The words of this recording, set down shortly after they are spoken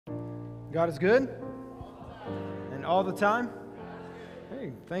God is good? And all the time?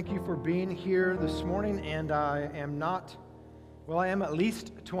 Hey, thank you for being here this morning. And I am I am at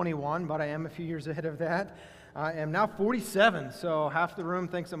least 21, but I am a few years ahead of that. I am now 47, so half the room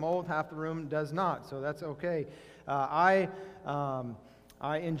thinks I'm old, half the room does not, so that's okay. I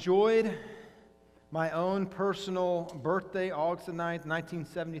enjoyed my own personal birthday, August the 9th,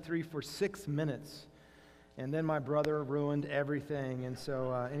 1973, for 6 minutes. And then my brother ruined everything. And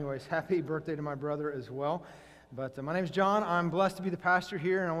so, anyways, happy birthday to my brother as well. But my name is John. I'm blessed to be the pastor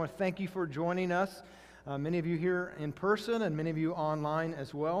here, and I want to thank you for joining us. Many of you here in person and many of you online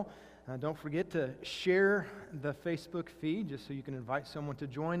as well. Don't forget to share the Facebook feed just so you can invite someone to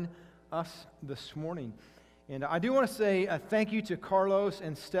join us this morning. And I do want to say thank you to Carlos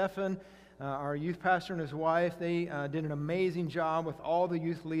and Stefan, our youth pastor and his wife. They did an amazing job with all the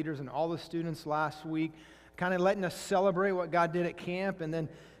youth leaders and all the students last week, kind of letting us celebrate what God did at camp and then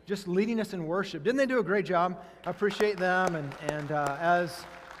just leading us in worship. Didn't they do a great job? I appreciate them. And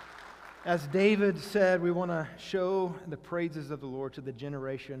as David said, we want to show the praises of the Lord to the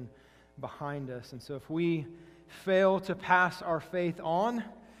generation behind us. And so if we fail to pass our faith on,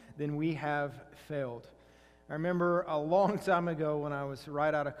 then we have failed. I remember a long time ago when I was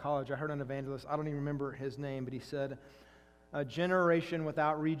right out of college, I heard an evangelist, I don't even remember his name, but he said, a generation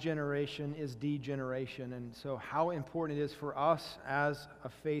without regeneration is degeneration. And so how important it is for us as a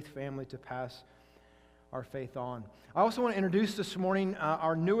faith family to pass our faith on. I also want to introduce this morning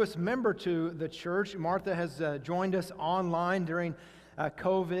our newest member to the church. Martha has joined us online during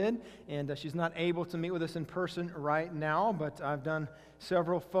COVID, and she's not able to meet with us in person right now, but I've done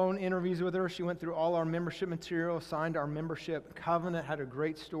several phone interviews with her. She went through all our membership material, signed our membership covenant, had a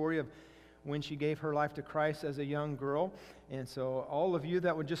great story of when she gave her life to Christ as a young girl. And so all of you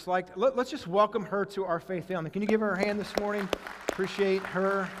that would just let's just welcome her to our faith family. Can you give her a hand this morning? Appreciate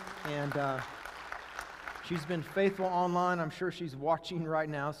her. And she's been faithful online. I'm sure she's watching right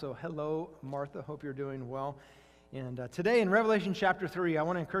now. So hello, Martha. Hope you're doing well. And today in Revelation chapter 3, I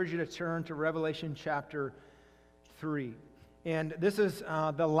want to encourage you to turn to Revelation chapter 3. And this is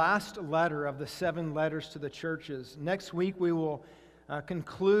the last letter of the 7 letters to the churches. Next week we will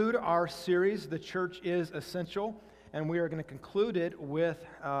conclude our series, The Church is Essential, and we are going to conclude it with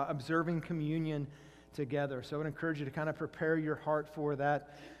observing communion together. So I would encourage you to kind of prepare your heart for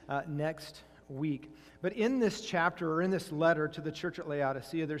that next week. But in this chapter, or in this letter to the church at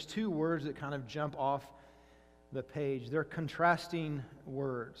Laodicea, there's 2 words that kind of jump off the page. They're contrasting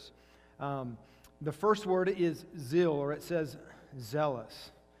words. The first word is zeal, or it says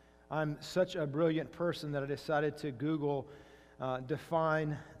zealous. I'm such a brilliant person that I decided to Google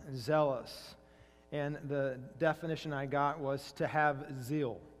define zealous. And the definition I got was to have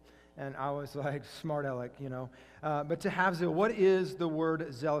zeal. And I was like, smart aleck, you know. But to have zeal, what is the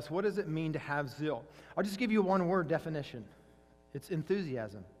word zealous? What does it mean to have zeal? I'll just give you one word definition. It's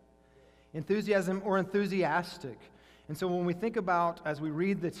enthusiasm. Enthusiasm or enthusiastic. And so when we think about, as we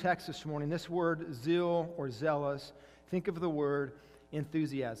read the text this morning, this word zeal or zealous, think of the word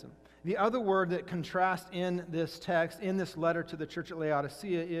enthusiasm. The other word that contrasts in this text, in this letter to the church at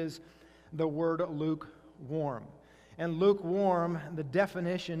Laodicea, is the word lukewarm. And lukewarm, the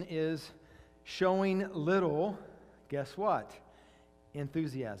definition is showing little, guess what?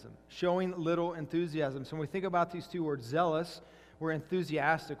 Enthusiasm. Showing little enthusiasm. So when we think about these 2 words, zealous, we're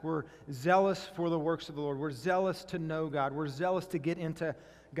enthusiastic. We're zealous for the works of the Lord. We're zealous to know God. We're zealous to get into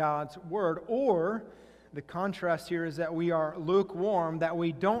God's Word. Or the contrast here is that we are lukewarm, that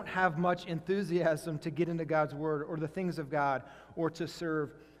we don't have much enthusiasm to get into God's Word or the things of God or to serve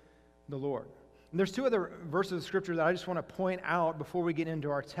the Lord. And there's 2 other verses of Scripture that I just want to point out before we get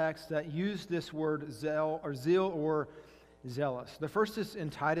into our text that use this word zeal or zealous. The first is in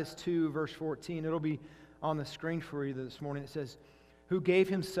Titus 2, verse 14. It'll be on the screen for you this morning. It says, who gave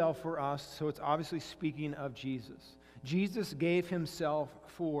himself for us. So it's obviously speaking of Jesus. Jesus gave himself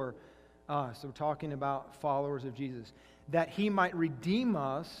for us. So we're talking about followers of Jesus. That he might redeem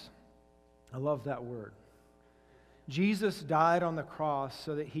us. I love that word. Jesus died on the cross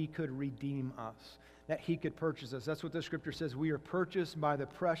so that he could redeem us. That he could purchase us. That's what the Scripture says. We are purchased by the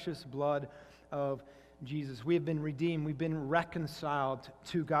precious blood of Jesus. We have been redeemed. We've been reconciled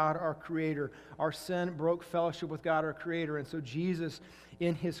to God, our Creator. Our sin broke fellowship with God, our Creator. And so Jesus,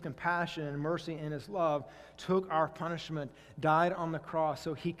 in his compassion and mercy and his love, took our punishment, died on the cross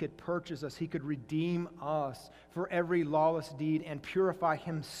so he could purchase us. He could redeem us for every lawless deed and purify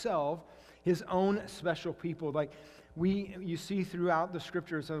himself, his own special people. Like You see throughout the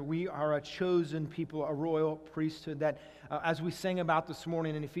scriptures that we are a chosen people, a royal priesthood, that as we sang about this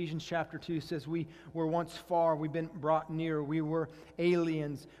morning in Ephesians chapter 2 says we were once far, we've been brought near, we were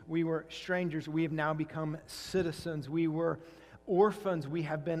aliens, we were strangers, we have now become citizens, we were orphans, we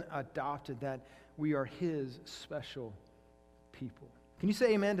have been adopted, that we are His special people. Can you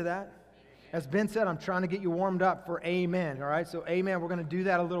say amen to that? As Ben said, I'm trying to get you warmed up for amen, all right? So amen, we're going to do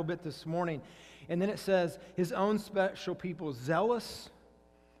that a little bit this morning. And then it says, His own special people, zealous.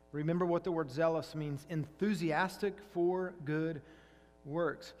 Remember what the word zealous means, enthusiastic for good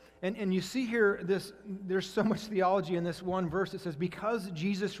works. And you see here, there's so much theology in this one verse. It says, because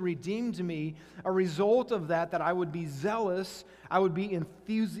Jesus redeemed me, a result of that I would be zealous, I would be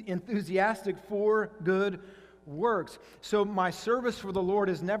enthusiastic for good works. So my service for the Lord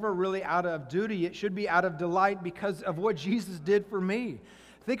is never really out of duty. It should be out of delight because of what Jesus did for me.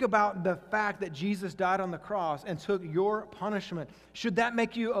 Think about the fact that Jesus died on the cross and took your punishment. Should that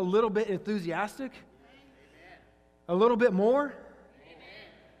make you a little bit enthusiastic? Amen. A little bit more? Amen.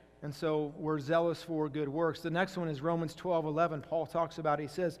 And so we're zealous for good works. The next one is Romans 12:11. Paul talks about it. He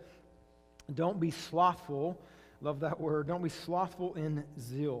says, don't be slothful. Love that word. Don't be slothful in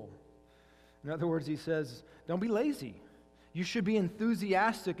zeal. In other words, he says, don't be lazy. You should be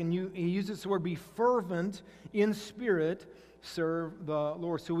enthusiastic, and he uses the word be fervent in spirit, serve the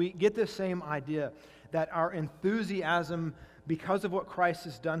Lord. So we get this same idea that our enthusiasm because of what Christ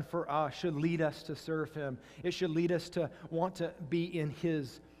has done for us should lead us to serve Him. It should lead us to want to be in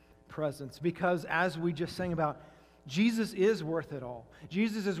His presence. Because as we just sang about, Jesus is worth it all.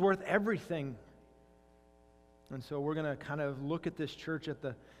 Jesus is worth everything. And so we're going to kind of look at this church at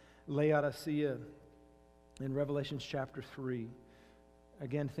the Laodicea in Revelation chapter 3.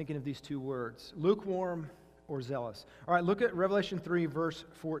 Again, thinking of these two words, lukewarm or zealous. All right, look at Revelation 3, verse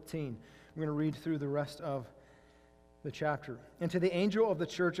 14. I'm going to read through the rest of the chapter. And to the angel of the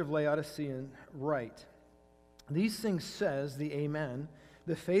church of Laodicea write, these things says the Amen,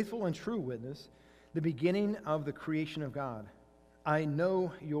 the faithful and true witness, the beginning of the creation of God. I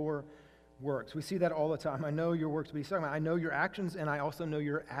know your works. We see that all the time. I know your works. But he's talking about, I know your actions, and I also know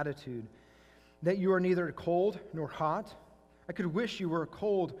your attitude, that you are neither cold nor hot. I could wish you were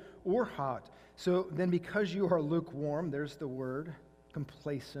cold or hot. So then because you are lukewarm, there's the word,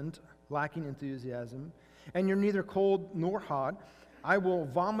 complacent, lacking enthusiasm, and you're neither cold nor hot, I will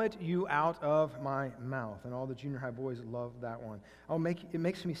vomit you out of my mouth. And all the junior high boys love that one. It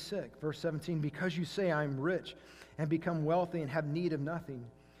makes me sick. Verse 17, because you say I'm rich and become wealthy and have need of nothing.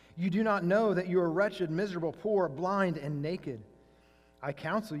 You do not know that you are wretched, miserable, poor, blind, and naked. I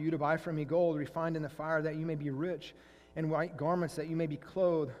counsel you to buy from me gold refined in the fire, that you may be rich, and white garments, that you may be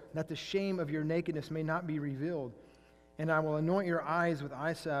clothed, that the shame of your nakedness may not be revealed. And I will anoint your eyes with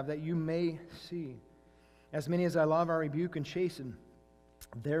eye salve, that you may see. As many as I love, I rebuke and chasten.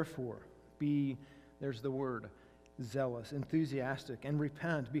 Therefore, be, there's the word, zealous, enthusiastic, and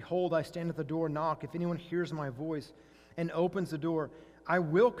repent. Behold, I stand at the door and knock. If anyone hears my voice and opens the door, I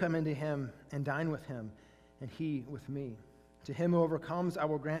will come into him and dine with him, and he with me. To him who overcomes, I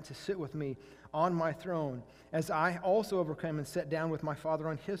will grant to sit with me on my throne, as I also overcame and sat down with my Father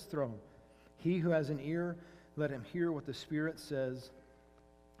on his throne. He who has an ear, let him hear what the Spirit says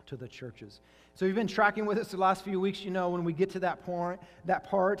to the churches. So you've been tracking with us the last few weeks. You know, when we get to that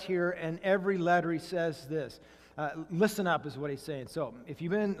part here, and every letter he says this. Listen up is what he's saying. So if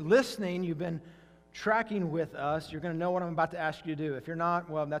you've been listening, you've been tracking with us, you're going to know what I'm about to ask you to do. If you're not,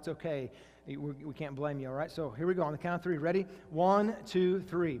 well, that's okay. We can't blame you, all right? So here we go on the count of three. Ready? 1, 2,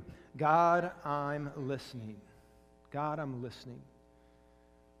 3. God, I'm listening. God, I'm listening.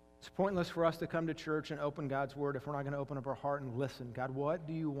 It's pointless for us to come to church and open God's Word if we're not going to open up our heart and listen. God, what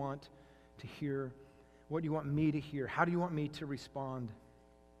do you want to hear? What do you want me to hear? How do you want me to respond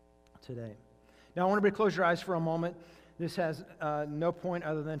today? Now, I want everybody to close your eyes for a moment. This has no point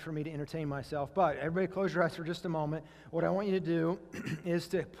other than for me to entertain myself. But everybody close your eyes for just a moment. What I want you to do is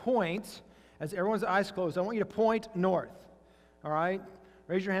to point, as everyone's eyes closed, I want you to point north. All right?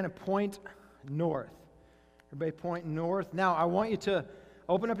 Raise your hand and point north. Everybody point north. Now, I want you to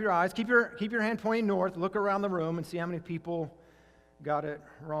open up your eyes. Keep your hand pointing north. Look around the room and see how many people got it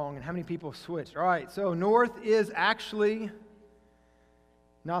wrong and how many people switched. All right, so north is actually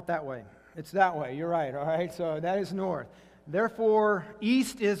not that way. It's that way. You're right, all right? So that is north. Therefore,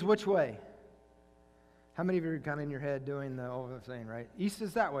 east is which way? How many of you are kind of in your head doing the whole thing, right? East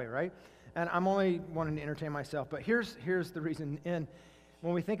is that way, right? And I'm only wanting to entertain myself, but here's the reason. And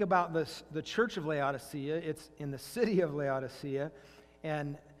when we think about this, the church of Laodicea, it's in the city of Laodicea.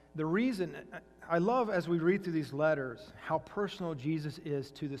 And the reason, I love as we read through these letters, how personal Jesus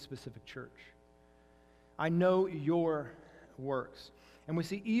is to the specific church. I know your works. And we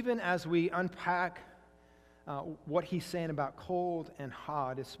see even as we unpack what he's saying about cold and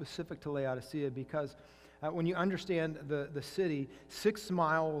hot is specific to Laodicea, because when you understand the city, 6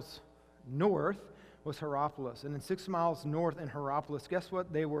 miles north was Hierapolis. And in 6 miles north in Hierapolis, guess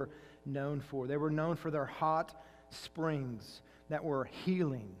what they were known for? They were known for their hot springs that were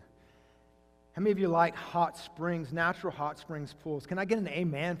healing. How many of you like hot springs, natural hot springs pools? Can I get an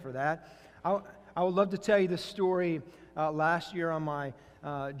amen for that? I would love to tell you this story last year on my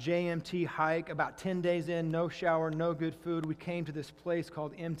JMT hike. About 10 days in, no shower, no good food. We came to this place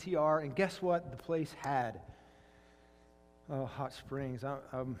called MTR, and guess what the place had? Oh, hot springs.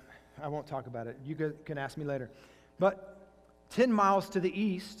 I won't talk about it. You can ask me later. But 10 miles to the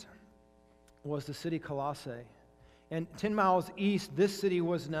east was the city Colossae. And 10 miles east, this city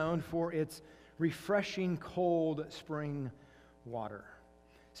was known for its refreshing cold spring water.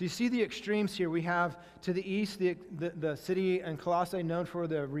 So you see the extremes here. We have to the east, the city in Colossae known for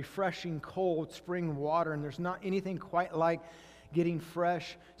the refreshing cold spring water, and there's not anything quite like getting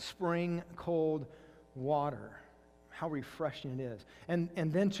fresh spring cold water. How refreshing it is. And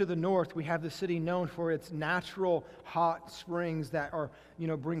then to the north, we have the city known for its natural hot springs that are,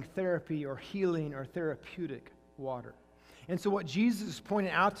 bring therapy or healing or therapeutic water. And so what Jesus is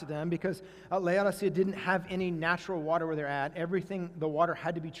pointing out to them, because Laodicea didn't have any natural water where they're at, the water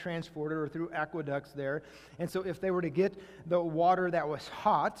had to be transported or through aqueducts there. And so if they were to get the water that was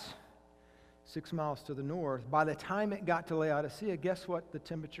hot, 6 miles to the north, by the time it got to Laodicea, guess what the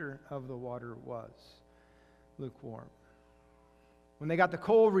temperature of the water was? Lukewarm. When they got the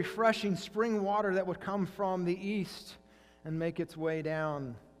cold, refreshing spring water that would come from the east and make its way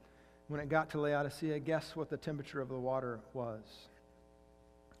down, when it got to Laodicea, guess what the temperature of the water was?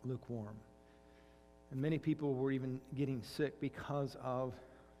 Lukewarm. And many people were even getting sick because of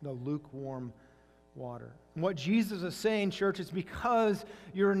the lukewarm water. And what Jesus is saying, church, is because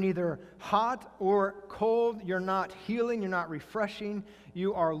you're neither hot or cold, you're not healing, you're not refreshing,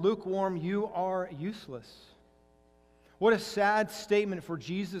 you are lukewarm, you are useless. What a sad statement for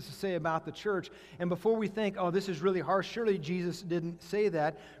Jesus to say about the church. And before we think, oh, this is really harsh, surely Jesus didn't say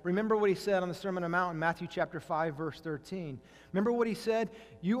that. Remember what he said on the Sermon on the Mount in Matthew chapter 5, verse 13. Remember what he said?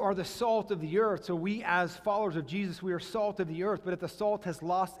 You are the salt of the earth. So we as followers of Jesus, we are salt of the earth. But if the salt has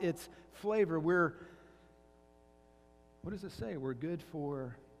lost its flavor, what does it say? We're good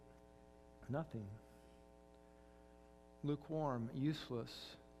for nothing. Lukewarm, useless,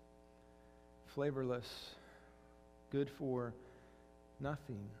 flavorless, good for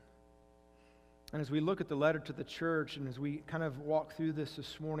nothing. And as we look at the letter to the church, and as we kind of walk through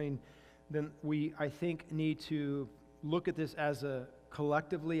this morning, then we, I think, need to look at this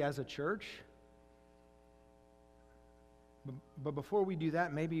collectively as a church. But before we do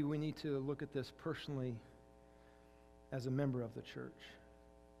that, maybe we need to look at this personally as a member of the church.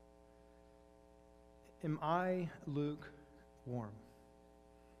 Am I lukewarm?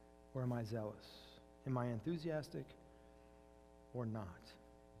 Or am I zealous? Am I enthusiastic or not?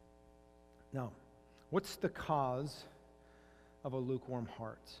 Now, what's the cause of a lukewarm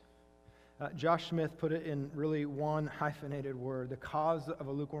heart? Josh Smith put it in really one hyphenated word. The cause of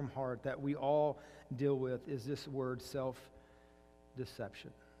a lukewarm heart that we all deal with is this word, self-deception.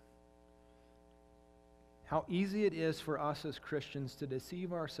 How easy it is for us as Christians to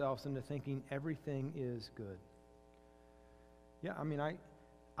deceive ourselves into thinking everything is good. Yeah, I mean,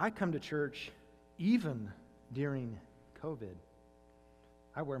 I come to church even during COVID.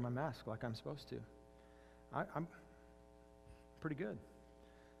 I wear my mask like I'm supposed to. I'm pretty good.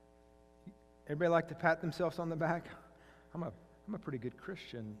 Everybody like to pat themselves on the back? I'm a pretty good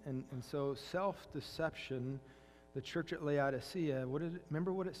Christian. And so self-deception, the church at Laodicea,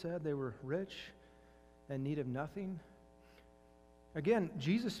 remember what it said? They were rich and need of nothing. Again,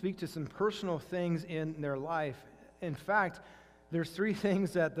 Jesus speaks to some personal things in their life. In fact, there's 3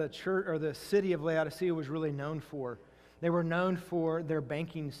 things that the church or the city of Laodicea was really known for. They were known for their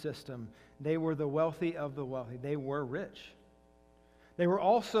banking system. They were the wealthy of the wealthy. They were rich. They were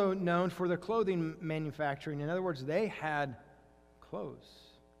also known for their clothing manufacturing. In other words, they had clothes.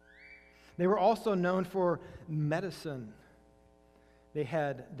 They were also known for medicine. They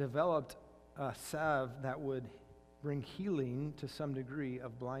had developed a salve that would bring healing to some degree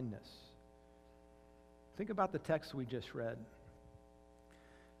of blindness. Think about the text we just read.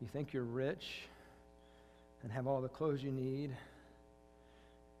 You think you're rich and have all the clothes you need,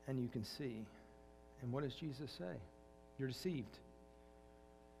 and you can see. And what does Jesus say? You're deceived.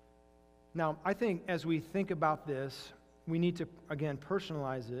 Now, I think as we think about this, we need to, again,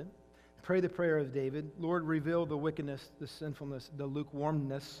 personalize it. Pray the prayer of David. Lord, reveal the wickedness, the sinfulness, the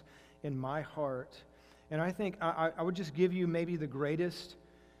lukewarmness in my heart. And I think I would just give you maybe the greatest,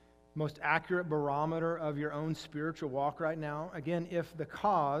 most accurate barometer of your own spiritual walk right now. Again, if the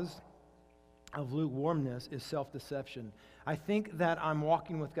cause of lukewarmness is self-deception, I think that I'm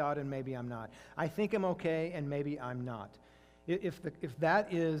walking with God and maybe I'm not. I think I'm okay and maybe I'm not. If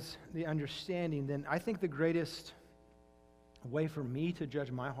that is the understanding, then I think the greatest way for me to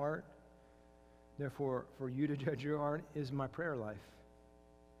judge my heart, therefore for you to judge your heart, is my prayer life.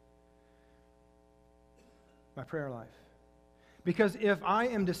 My prayer life. Because if I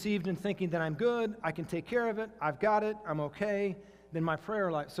am deceived in thinking that I'm good, I can take care of it, I've got it, I'm okay, then my prayer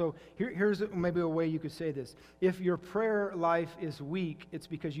life. So here's maybe a way you could say this. If your prayer life is weak, it's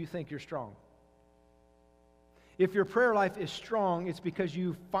because you think you're strong. If your prayer life is strong, it's because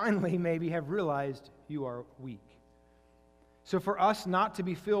you finally maybe have realized you are weak. So for us not to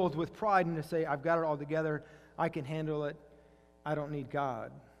be filled with pride and to say, I've got it all together, I can handle it, I don't need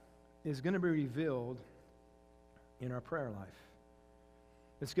God, is going to be revealed in our prayer life.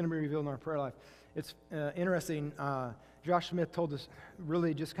 It's going to be revealed in our prayer life. It's interesting. Josh Smith told us,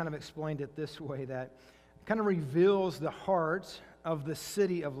 really just kind of explained it this way, that kind of reveals the heart of the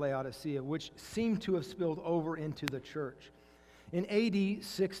city of Laodicea, which seemed to have spilled over into the church. In AD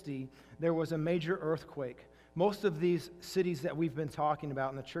 60, there was a major earthquake. Most of these cities that we've been talking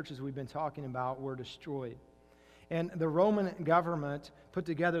about and the churches we've been talking about were destroyed. And the Roman government put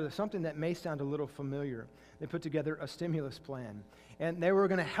together something that may sound a little familiar. They put together a stimulus plan. And they were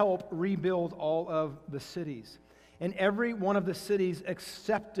going to help rebuild all of the cities. And every one of the cities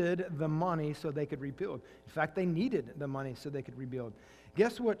accepted the money so they could rebuild. In fact, they needed the money so they could rebuild.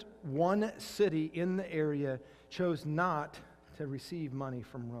 Guess what one city in the area chose not to receive money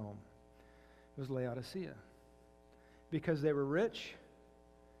from Rome? It was Laodicea. Because they were rich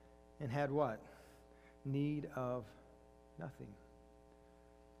and had what? Need of nothing.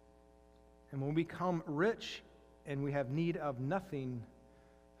 And when we become rich and we have need of nothing,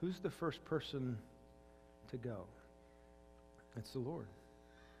 who's the first person to go? It's the Lord.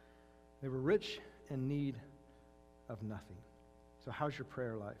 They were rich and need of nothing. So how's your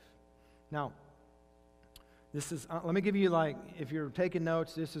prayer life? Now, this is, let me give you, like, if you're taking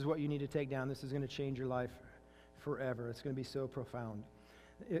notes, this is what you need to take down. This is going to change your life forever. It's going to be so profound.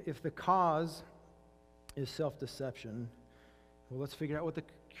 If the cause is self-deception, well, let's figure out what the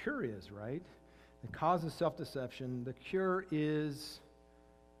cure is, right? The cause is self-deception. The cure is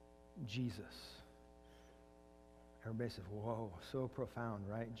Jesus. Everybody says, whoa, so profound,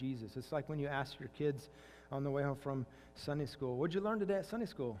 right? Jesus. It's like when you ask your kids on the way home from Sunday school, what'd you learn today at Sunday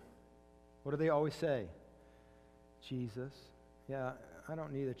school? What do they always say? Jesus. Yeah, I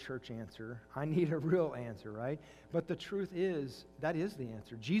don't need a church answer. I need a real answer, right? But the truth is, that is the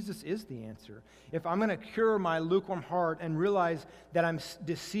answer. Jesus is the answer. If I'm going to cure my lukewarm heart and realize that I'm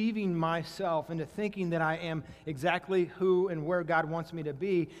deceiving myself into thinking that I am exactly who and where God wants me to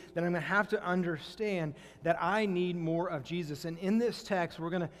be, then I'm going to have to understand that I need more of Jesus. And in this text, we're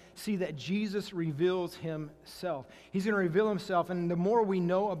going to see that Jesus reveals himself. He's going to reveal himself, and the more we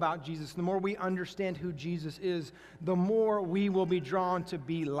know about Jesus, the more we understand who Jesus is, the more we will be drawn to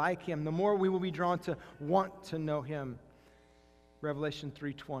be like him, the more we will be drawn to want to know him. Revelation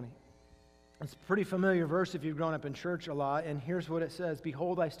 3:20. It's a pretty familiar verse if you've grown up in church a lot, and here's what it says.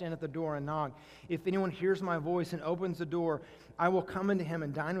 Behold, I stand at the door and knock. If anyone hears my voice and opens the door, I will come into him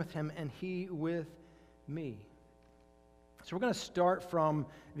and dine with him, and he with me. So we're going to start from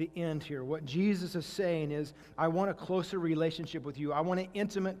the end here. What Jesus is saying is, I want a closer relationship with you. I want an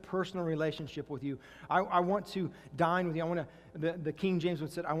intimate, personal relationship with you. I want to dine with you. I want to, the King James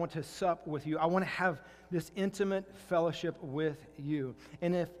would say, I want to sup with you. I want to have this intimate fellowship with you.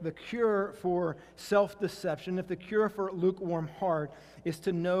 And if the cure for self-deception, if the cure for lukewarm heart is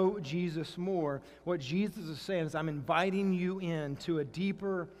to know Jesus more, what Jesus is saying is, I'm inviting you into a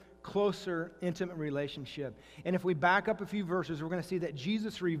deeper, closer, intimate relationship. And if we back up a few verses, we're going to see that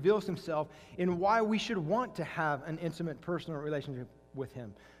Jesus reveals himself in why we should want to have an intimate, personal relationship with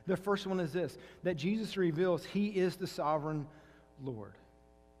him. The first one is this, that Jesus reveals he is the sovereign Lord.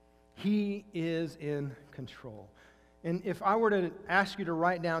 He is in control. And if I were to ask you to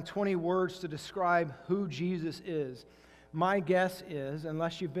write down 20 words to describe who Jesus is, my guess is,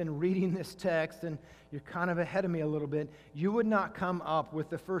 unless you've been reading this text and you're kind of ahead of me a little bit, you would not come up with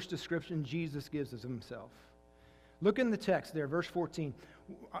the first description Jesus gives of himself. Look in the text there, verse 14.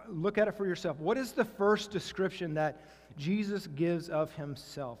 Look at it for yourself. What is the first description that Jesus gives of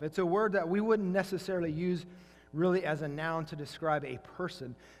himself? It's a word that we wouldn't necessarily use really as a noun to describe a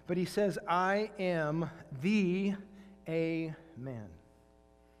person, but he says, I am the Amen.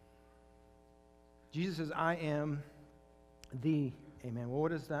 Jesus says, I am the Amen. Well,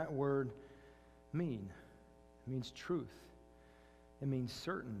 what does that word mean? It means truth. It means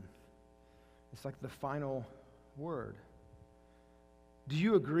certain. It's like the final word. Do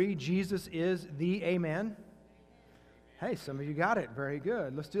you agree Jesus is the Amen? Hey, some of you got it. Very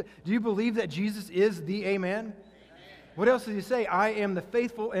good. Let's do it. Do you believe that Jesus is the Amen? What else does he say? I am the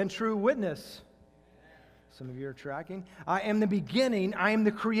faithful and true witness. Some of you are tracking. I am the beginning. I am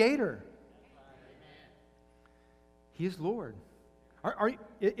the creator. He is Lord.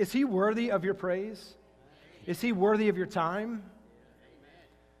 Is he worthy of your praise? Is he worthy of your time?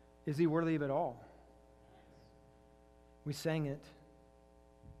 Is he worthy of it all? We sang it,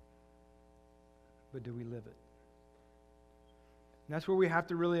 but do we live it? And that's where we have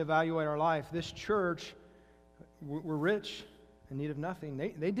to really evaluate our life. This church, we're rich, in need of nothing.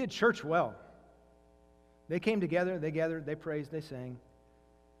 They did church well. They came together, they gathered, they praised, they sang.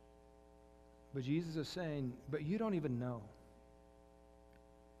 But Jesus is saying, but you don't even know.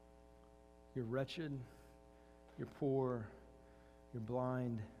 You're wretched, you're poor, you're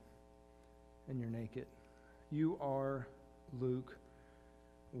blind, and you're naked. You are lukewarm.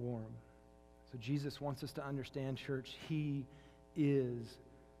 So Jesus wants us to understand, church, he is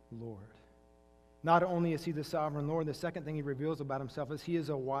Lord. Not only is he the sovereign Lord, the second thing he reveals about himself is he is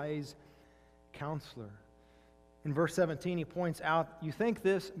a wise counselor. In verse 17, he points out, you think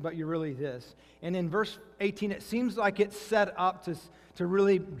this, but you're really this. And in verse 18, it seems like it's set up to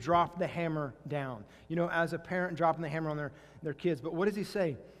really drop the hammer down. You know, as a parent dropping the hammer on their kids. But what does he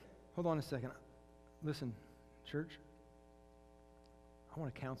say? Hold on a second. Listen, church, I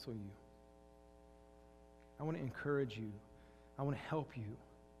want to counsel you. I want to encourage you. I want to help you.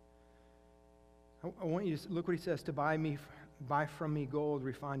 I want you to look what he says, to buy from me gold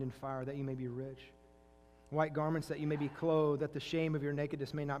refined in fire, that you may be rich. White garments, that you may be clothed, that the shame of your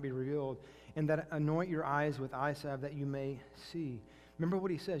nakedness may not be revealed, and that anoint your eyes with eye salve, that you may see. Remember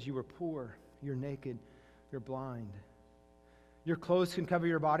what he says, you were poor, you're naked, you're blind. Your clothes can cover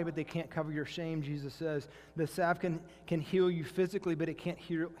your body, but they can't cover your shame, Jesus says. The salve can heal you physically, but it can't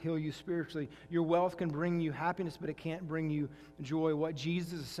heal you spiritually. Your wealth can bring you happiness, but it can't bring you joy. What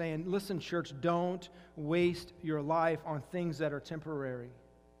Jesus is saying, listen, church, don't waste your life on things that are temporary.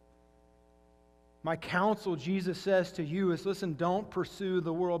 My counsel, Jesus says to you, is listen, don't pursue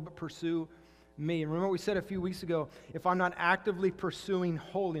the world, but pursue me. And remember what we said a few weeks ago, if I'm not actively pursuing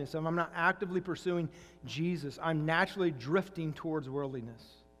holiness, if I'm not actively pursuing Jesus, I'm naturally drifting towards worldliness.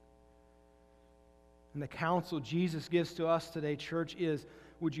 And the counsel Jesus gives to us today, church, is,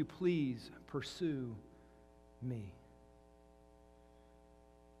 would you please pursue me?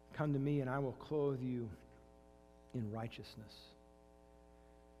 Come to me and I will clothe you in righteousness.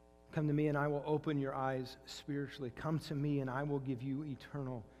 Come to me and I will open your eyes spiritually. Come to me and I will give you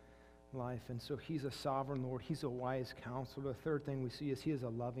eternal life. And so he's a sovereign Lord. He's a wise counselor. The third thing we see is he is a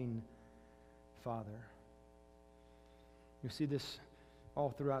loving Father. You see this all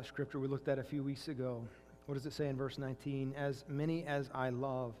throughout Scripture. We looked at a few weeks ago. What does it say in verse 19? As many as I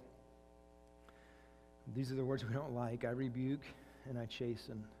love. These are the words we don't like. I rebuke and I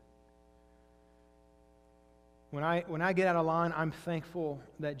chasten. When I get out of line, I'm thankful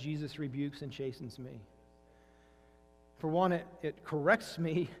that Jesus rebukes and chastens me. For one, it corrects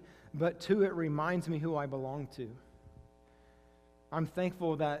me, but two, it reminds me who I belong to. I'm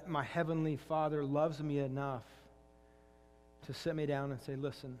thankful that my Heavenly Father loves me enough to sit me down and say,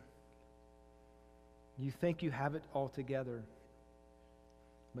 listen, you think you have it all together,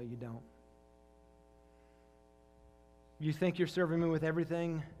 but you don't. You think you're serving me with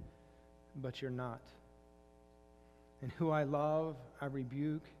everything, but you're not. And who I love, I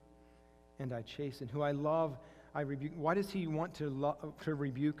rebuke, and I chasten. Who I love, I rebuke. Why does he want to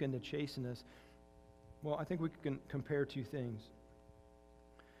rebuke and to chasten us? Well, I think we can compare two things.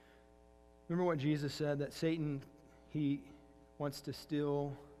 Remember what Jesus said, that Satan, he wants to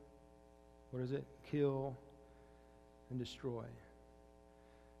steal, kill, and destroy.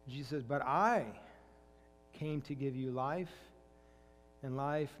 Jesus says, but I came to give you life, and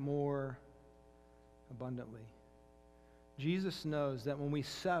life more abundantly. Jesus knows that when we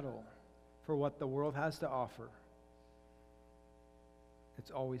settle for what the world has to offer,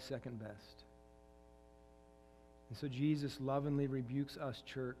 it's always second best. And so Jesus lovingly rebukes us,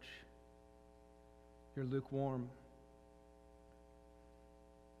 church. You're lukewarm.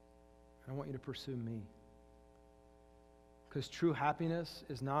 I want you to pursue me. Because true happiness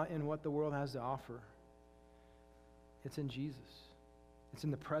is not in what the world has to offer. It's in Jesus. It's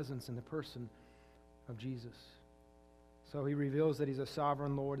in the presence and the person of Jesus. So he reveals that he's a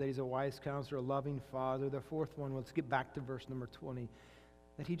sovereign Lord, that he's a wise counselor, a loving Father. The fourth one, let's get back to verse number 20,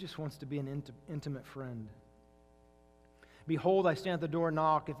 that he just wants to be an intimate friend. Behold, I stand at the door and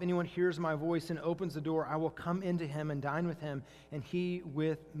knock. If anyone hears my voice and opens the door, I will come into him and dine with him, and he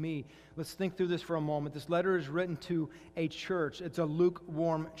with me. Let's think through this for a moment. This letter is written to a church. It's a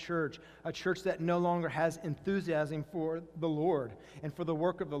lukewarm church, a church that no longer has enthusiasm for the Lord and for the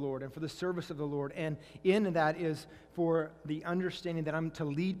work of the Lord and for the service of the Lord. And in that is for the understanding that I'm to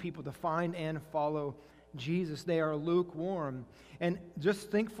lead people to find and follow Jesus. They are lukewarm. And just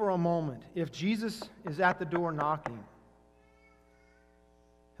think for a moment, if Jesus is at the door knocking,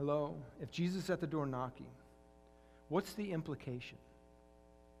 hello, if Jesus is at the door knocking, what's the implication?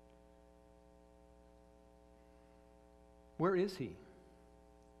 Where is he?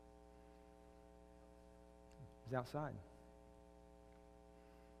 He's outside.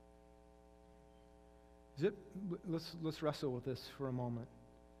 Let's wrestle with this for a moment.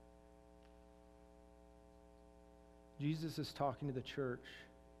 Jesus is talking to the church.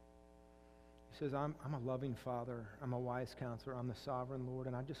 He says, I'm a loving Father. I'm a wise counselor. I'm the sovereign Lord,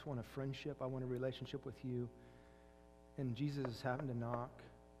 and I just want a friendship. I want a relationship with you. And Jesus is having to knock.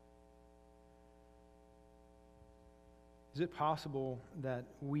 Is it possible that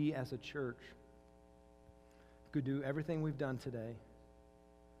we as a church could do everything we've done today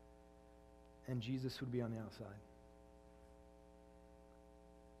and Jesus would be on the outside?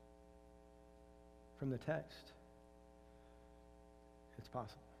 From the text, it's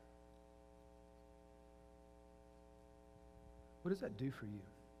possible. What does that do for you?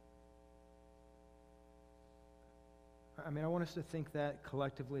 I mean, I want us to think that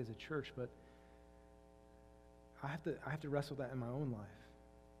collectively as a church, but I have to wrestle that in my own life.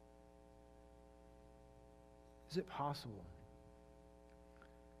 Is it possible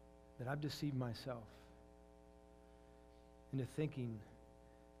that I've deceived myself into thinking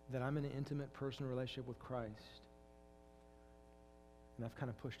that I'm in an intimate personal relationship with Christ, and I've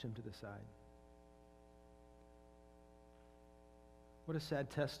kind of pushed him to the side? What a sad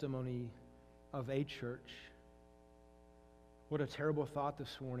testimony of a church. What a terrible thought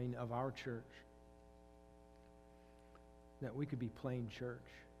this morning of our church, that we could be playing church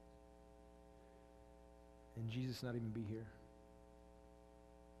and Jesus not even be here.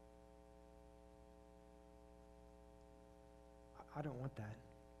 I don't want that.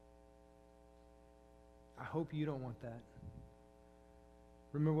 I hope you don't want that.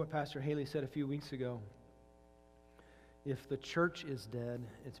 Remember what Pastor Haley said a few weeks ago. If the church is dead,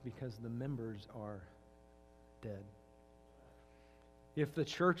 it's because the members are dead. If the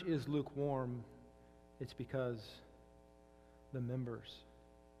church is lukewarm, it's because the members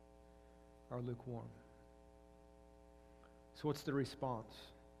are lukewarm. So what's the response?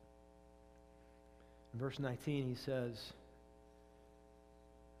 In verse 19, he says,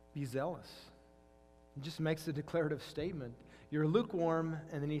 be zealous. He just makes a declarative statement. You're lukewarm,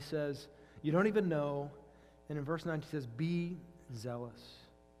 and then he says, you don't even know. And in verse 9, he says, be zealous.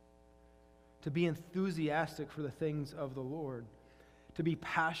 To be enthusiastic for the things of the Lord. To be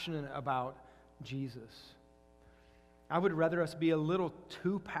passionate about Jesus. I would rather us be a little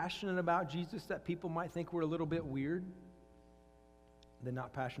too passionate about Jesus that people might think we're a little bit weird than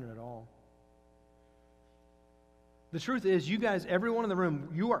not passionate at all. The truth is, you guys, everyone in the room,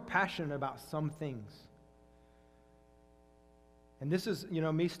 you are passionate about some things. And this is,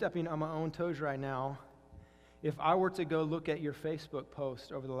 me stepping on my own toes right now. If I were to go look at your Facebook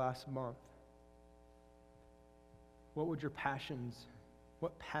post over the last month, what passions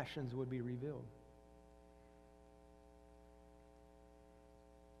would be revealed?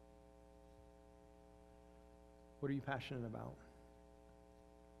 What are you passionate about?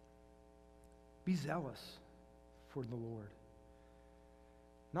 Be zealous for the Lord.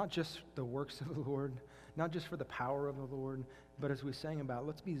 Not just the works of the Lord, not just for the power of the Lord, but as we sang about,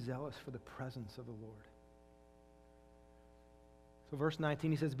 let's be zealous for the presence of the Lord. So verse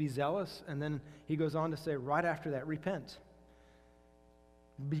 19, he says, be zealous, and then he goes on to say right after that, repent.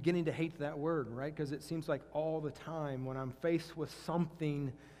 Beginning to hate that word, right? Because it seems like all the time when I'm faced with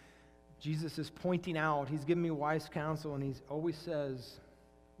something, Jesus is pointing out, he's giving me wise counsel, and he always says,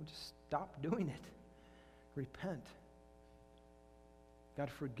 well, just stop doing it. Repent. God,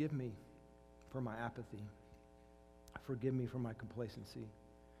 forgive me for my apathy. Forgive me for my complacency.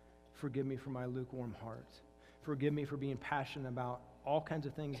 Forgive me for my lukewarm heart. Forgive me for being passionate about all kinds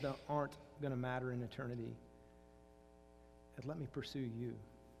of things that aren't going to matter in eternity. And let me pursue you.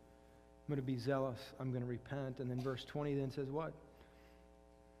 I'm going to be zealous. I'm going to repent. And then verse 20 then says what?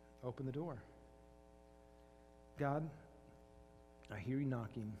 Open the door. God, I hear you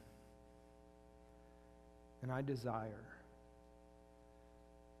knocking. And I desire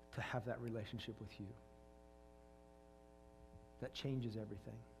to have that relationship with you. That changes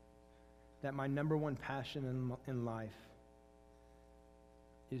everything. That my number one passion in life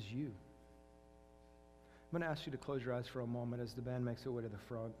is you. I'm going to ask you to close your eyes for a moment as the band makes their way to the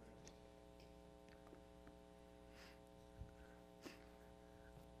front.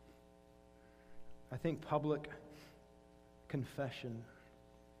 I think public confession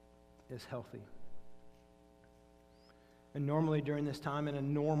is healthy. And normally during this time,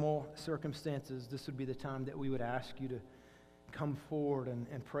 in normal circumstances, this would be the time that we would ask you to come forward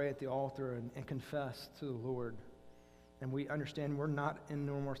and pray at the altar and confess to the Lord. And we understand we're not in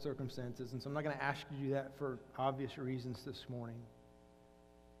normal circumstances, and so I'm not going to ask you to do that for obvious reasons this morning.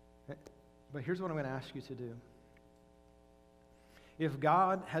 But here's what I'm going to ask you to do. If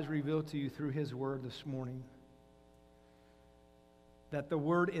God has revealed to you through His Word this morning that the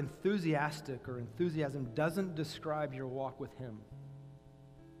word enthusiastic or enthusiasm doesn't describe your walk with Him,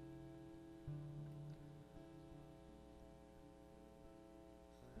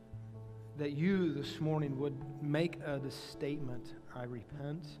 that you this morning would make the statement, I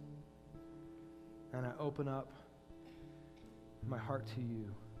repent and I open up my heart to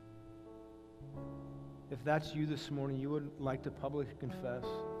you. If that's you this morning, you would like to publicly confess,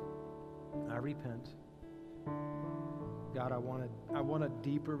 I repent. God, I want a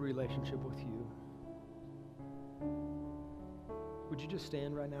deeper relationship with you. Would you just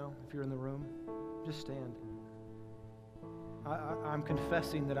stand right now if you're in the room? Just stand. I'm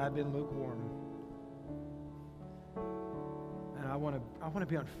confessing that I've been lukewarm. And I want to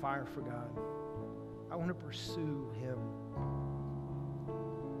be on fire for God. I want to pursue Him.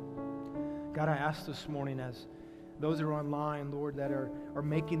 God, I ask this morning as those that are online, Lord, that are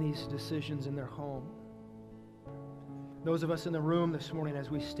making these decisions in their home, those of us in the room this morning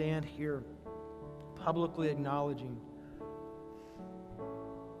as we stand here publicly acknowledging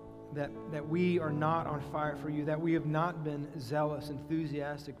that we are not on fire for you, that we have not been zealous,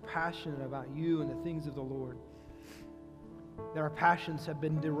 enthusiastic, passionate about you and the things of the Lord, that our passions have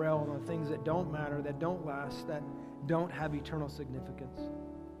been derailed on things that don't matter, that don't last, that don't have eternal significance.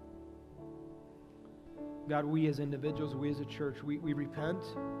 God, we as individuals, we as a church, we repent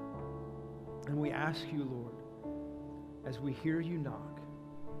and we ask you, Lord, as we hear you knock,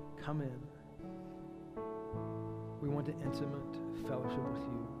 come in. We want an intimate fellowship with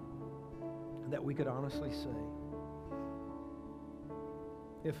you, that we could honestly say,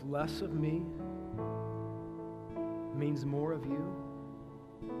 if less of me means more of you,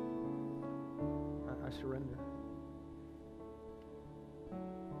 I surrender.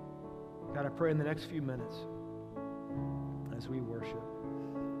 God, I pray in the next few minutes as we worship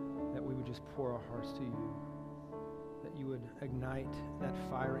that we would just pour our hearts to you, that you would ignite that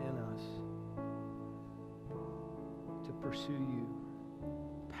fire in us to pursue you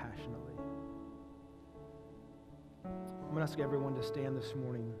passionately. I'm going to ask everyone to stand this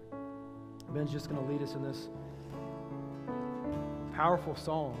morning. Ben's just going to lead us in this powerful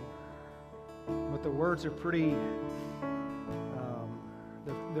song, but the words are pretty,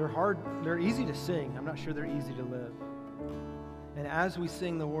 they're hard, they're easy to sing. I'm not sure they're easy to live. And as we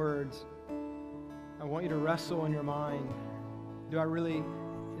sing the words, I want you to wrestle in your mind,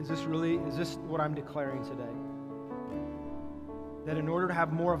 is this what I'm declaring today? That in order to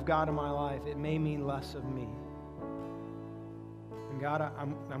have more of God in my life, it may mean less of me. And God,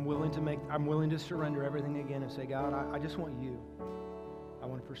 I'm willing to surrender everything again and say, God, I just want you. I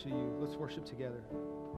want to pursue you. Let's worship together.